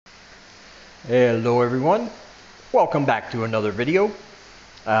Hello everyone, welcome back to another video.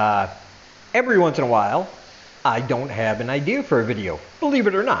 Every once in a while I don't have an idea for a video, believe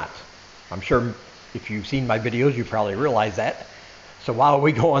it or not. I'm sure if you've seen my videos you probably realize that. So while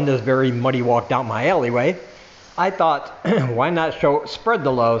we go on this very muddy walk down my alleyway, I thought why not spread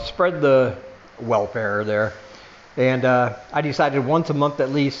the love, spread the welfare there. And I decided once a month at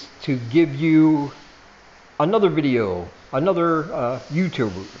least to give you another video, another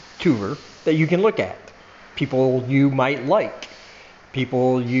YouTuber that you can look at. People you might like.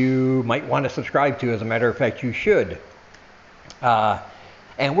 People you might want to subscribe to. As a matter of fact, you should.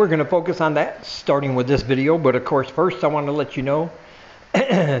 And we're going to focus on that, starting with this video. But of course, first I want to let you know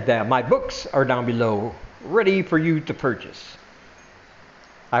that my books are down below, ready for you to purchase.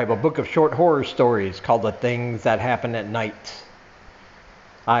 I have a book of short horror stories called The Things That Happen at Night.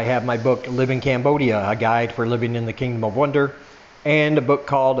 I have my book, Live in Cambodia, a guide for living in the Kingdom of Wonder, and a book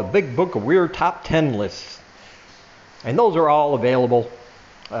called A Big Book of Weird Top 10 Lists. And those are all available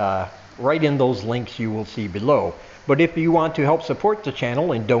right in those links you will see below. But if you want to help support the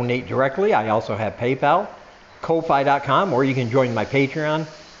channel and donate directly, I also have PayPal, Ko-Fi.com, or you can join my Patreon.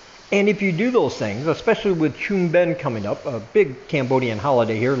 And if you do those things, especially with Chun Ben coming up, a big Cambodian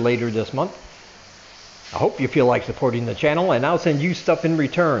holiday here later this month, I hope you feel like supporting the channel, and I'll send you stuff in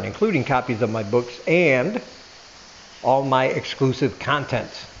return, including copies of my books and all my exclusive content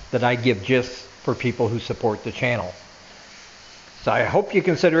that I give just for people who support the channel. So I hope you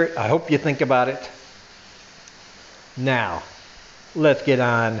consider it. I hope you think about it. Now, let's get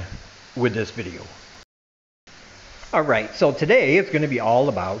on with this video. All right, so today it's going to be all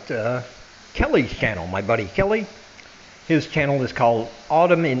about Kelly's channel, my buddy Kelly. His channel is called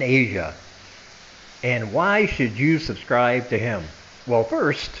Autumn in Asia. And why should you subscribe to him? Well,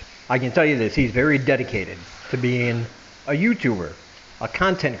 first, I can tell you this. He's very dedicated to being a YouTuber, a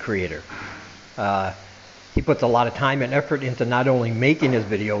content creator. He puts a lot of time and effort into not only making his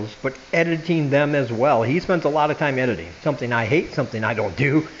videos, but editing them as well. He spends a lot of time editing, something I hate, something I don't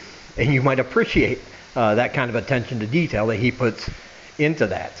do, and you might appreciate that kind of attention to detail that he puts into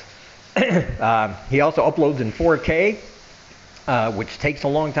that. He also uploads in 4K, which takes a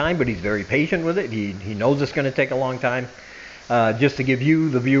long time, but he's very patient with it. He knows it's going to take a long time, just to give you,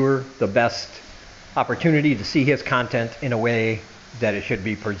 the viewer, the best opportunity to see his content in a way that it should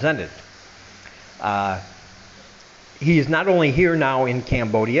be presented. He is not only here now in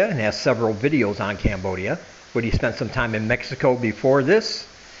Cambodia and has several videos on Cambodia, but he spent some time in Mexico before this,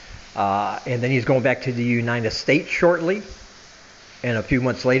 and then he's going back to the United States shortly. And a few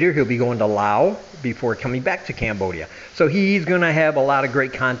months later, he'll be going to Laos before coming back to Cambodia. So he's going to have a lot of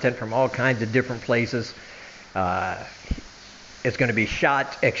great content from all kinds of different places. It's going to be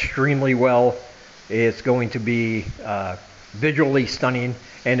shot extremely well. It's going to be visually stunning.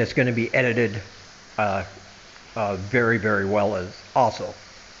 And it's going to be edited very, very well as also.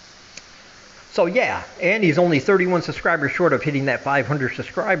 So yeah, and he's only 31 subscribers short of hitting that 500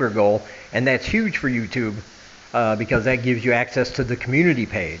 subscriber goal. And that's huge for YouTube. Because that gives you access to the community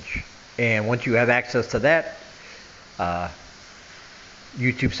page. And once you have access to that,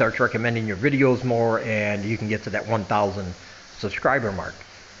 YouTube starts recommending your videos more, and you can get to that 1,000 subscriber mark.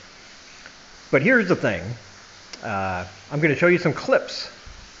 But here's the thing. I'm going to show you some clips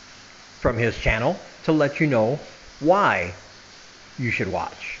from his channel to let you know why you should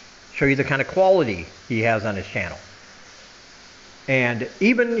watch. Show you the kind of quality he has on his channel. And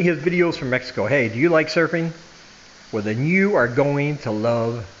even his videos from Mexico. Hey, do you like surfing? Well, then you are going to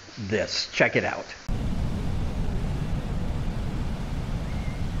love this. Check it out.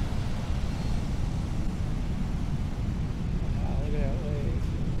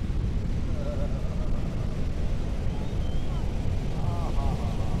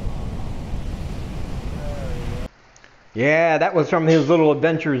 Yeah, that was from his little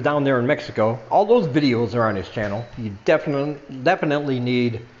adventures down there in Mexico. All those videos are on his channel. You definitely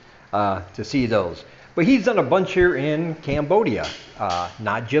need to see those. But he's done a bunch here in Cambodia,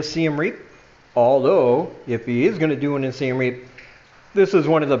 not just Siem Reap. Although, if he is going to do one in Siem Reap, this is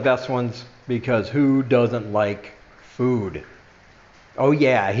one of the best ones, because who doesn't like food? Oh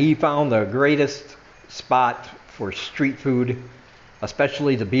yeah, he found the greatest spot for street food,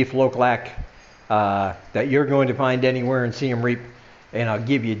 especially the beef loklak, that you're going to find anywhere in Siem Reap. And I'll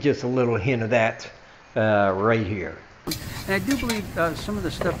give you just a little hint of that right here. And I do believe some of the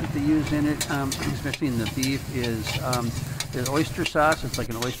stuff that they use in it, especially in the beef, is oyster sauce. It's like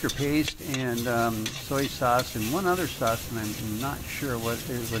an oyster paste, and soy sauce, and one other sauce, and I'm not sure what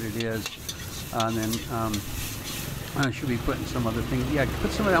it is. And then I should be putting some other thing. Yeah,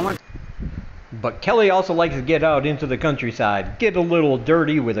 put some of that one. But Kelly also likes to get out into the countryside, get a little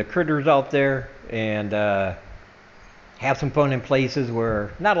dirty with the critters out there, and have some fun in places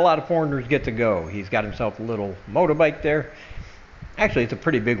where not a lot of foreigners get to go. He's got himself a little motorbike there. Actually, it's a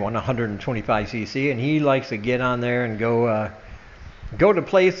pretty big one, 125cc, and he likes to get on there and go to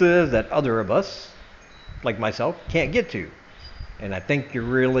places that other of us, like myself, can't get to. And I think you're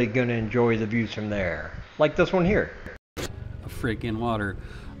really going to enjoy the views from there, like this one here. A freaking water.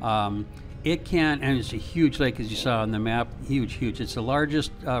 It can, and it's a huge lake, as you saw on the map. Huge. It's the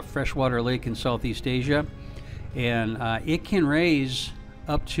largest freshwater lake in Southeast Asia, and it can raise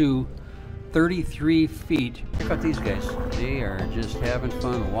up to 33 feet. Check out these guys. They are just having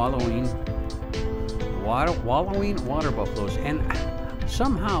fun wallowing water buffaloes, and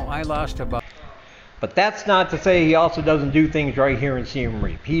somehow I lost about. But that's not to say he also doesn't do things right here in Siem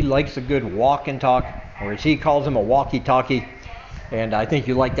Reap. He likes a good walk and talk, or as he calls them, a walkie-talkie. And I think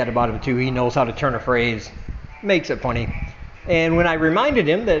you like that about him too. He knows how to turn a phrase, makes it funny. And when I reminded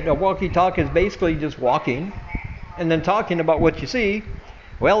him that a walkie-talkie is basically just walking and then talking about what you see,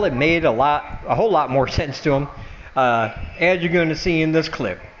 well, it made a whole lot more sense to him, as you're going to see in this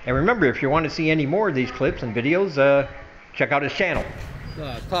clip. And remember, if you want to see any more of these clips and videos, check out his channel.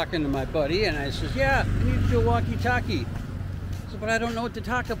 Talking to my buddy, and I says, yeah, I need to do a walkie-talkie. I said, but I don't know what to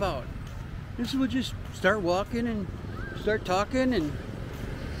talk about. He said, we'll just start walking and start talking, and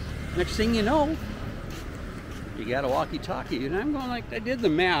next thing you know, you got a walkie-talkie. And I'm going like, I did the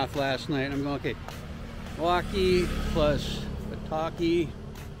math last night. I'm going, okay, walkie plus a talkie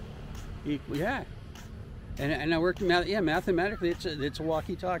equal, yeah. And I worked mathematically it's a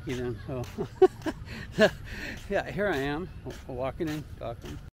walkie-talkie then. So yeah, here I am walking and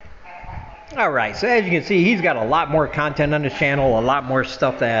talking. All right, so as you can see, he's got a lot more content on his channel, a lot more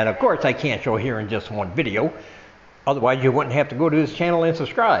stuff that, of course, I can't show here in just one video. Otherwise, you wouldn't have to go to his channel and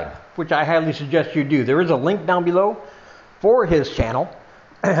subscribe, which I highly suggest you do. There is a link down below for his channel,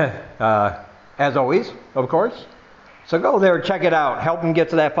 as always, of course. So go there, check it out, help him get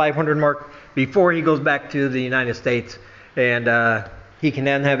to that 500 mark before he goes back to the United States. And he can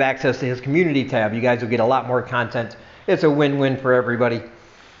then have access to his community tab. You guys will get a lot more content. It's a win-win for everybody.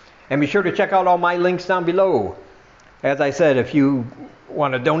 And be sure to check out all my links down below. As I said, if you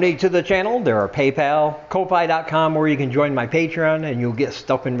want to donate to the channel, there are PayPal, Ko-Fi.com, where you can join my Patreon and you'll get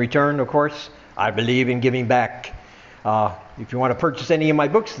stuff in return, of course. I believe in giving back. If you want to purchase any of my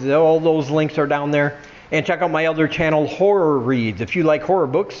books, all those links are down there. And check out my other channel, Horror Reads. If you like horror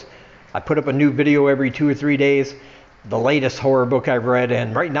books, I put up a new video every 2 or 3 days. The latest horror book I've read,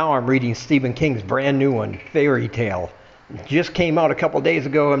 and right now I'm reading Stephen King's brand new one, Fairy Tale. It just came out a couple days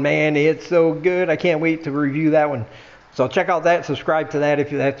ago, and man, it's so good. I can't wait to review that one. So check out that, subscribe to that if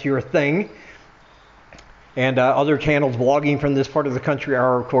that's your thing. And other channels vlogging from this part of the country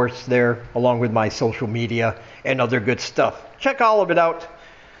are, of course, there, along with my social media and other good stuff. Check all of it out.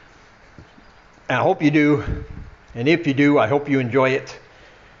 And I hope you do. And if you do, I hope you enjoy it.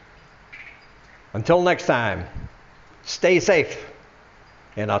 Until next time, stay safe.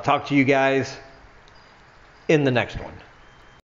 And I'll talk to you guys in the next one.